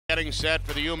Getting set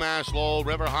for the UMass Lowell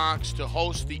Riverhawks to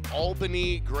host the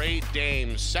Albany Great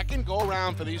Dames. Second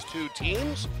go-around for these two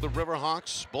teams. The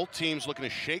Riverhawks, both teams looking to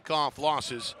shake off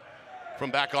losses from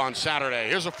back on Saturday.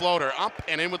 Here's a floater, up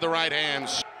and in with the right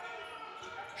hands.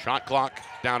 Shot clock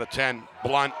down to 10.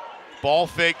 Blunt, ball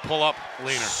fake, pull up,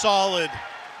 Leaner. Solid.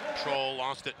 Control,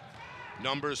 lost it.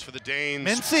 Numbers for the Danes.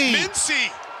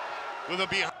 Mincy with a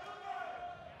behind.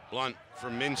 Blunt for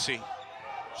Mincy.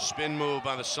 Spin move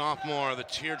by the sophomore. The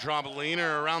teardrop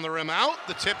Leaner around the rim out.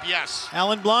 The tip, yes.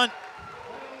 Alan Blunt.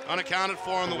 Unaccounted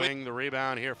for on the wing. The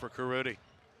rebound here for Karudi.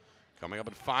 Coming up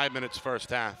in 5 minutes first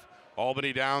half.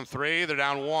 Albany down 3. They're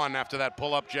down 1 after that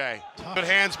pull-up Jay. Good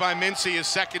hands by Mincy. His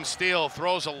second steal.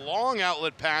 Throws a long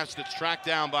outlet pass that's tracked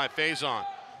down by Faison.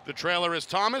 The trailer is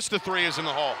Thomas. The 3 is in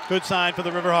the hole. Good sign for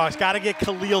the Riverhawks. Got to get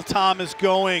Khalil Thomas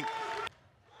going.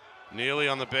 Neely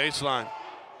on the baseline.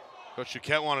 Coach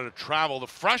Duquette wanted to travel. The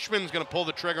freshman's going to pull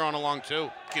the trigger on a long 2.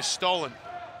 Is stolen.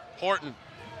 Horton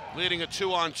leading a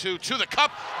 2-on-2 to the cup.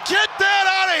 Get that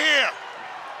out of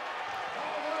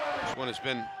here! This one has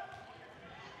been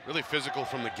really physical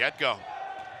from the get-go.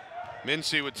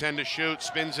 Mincy would tend to shoot,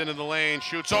 spins into the lane,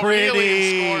 shoots over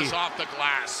Neely and scores off the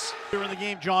glass. Here in the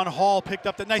game, John Hall picked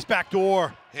up the nice back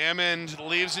door. Hammond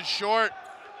leaves it short.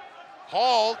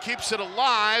 Hall keeps it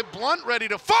alive. Blunt ready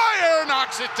to fire,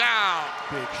 knocks it down.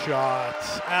 Big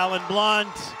shots. Alan Blunt.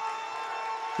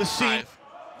 The scene.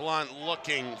 Blunt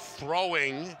looking,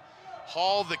 throwing.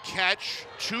 Hall the catch.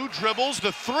 2 dribbles.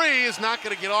 The 3 is not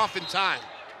going to get off in time.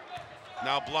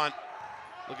 Now Blunt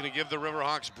looking to give the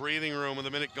Riverhawks breathing room with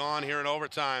a minute gone here in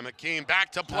overtime. Hakeem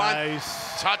back to Blunt.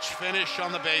 Nice. Touch finish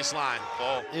on the baseline.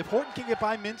 Goal. If Horton can get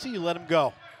by Mincy, you let him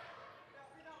go.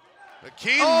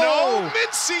 Hakeem, no.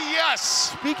 Mincy,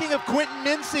 yes. Speaking of Quentin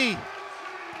Mincy.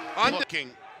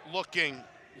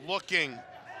 Looking.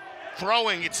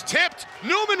 Throwing. It's tipped.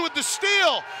 Newman with the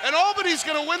steal. And Albany's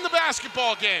going to win the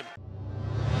basketball game.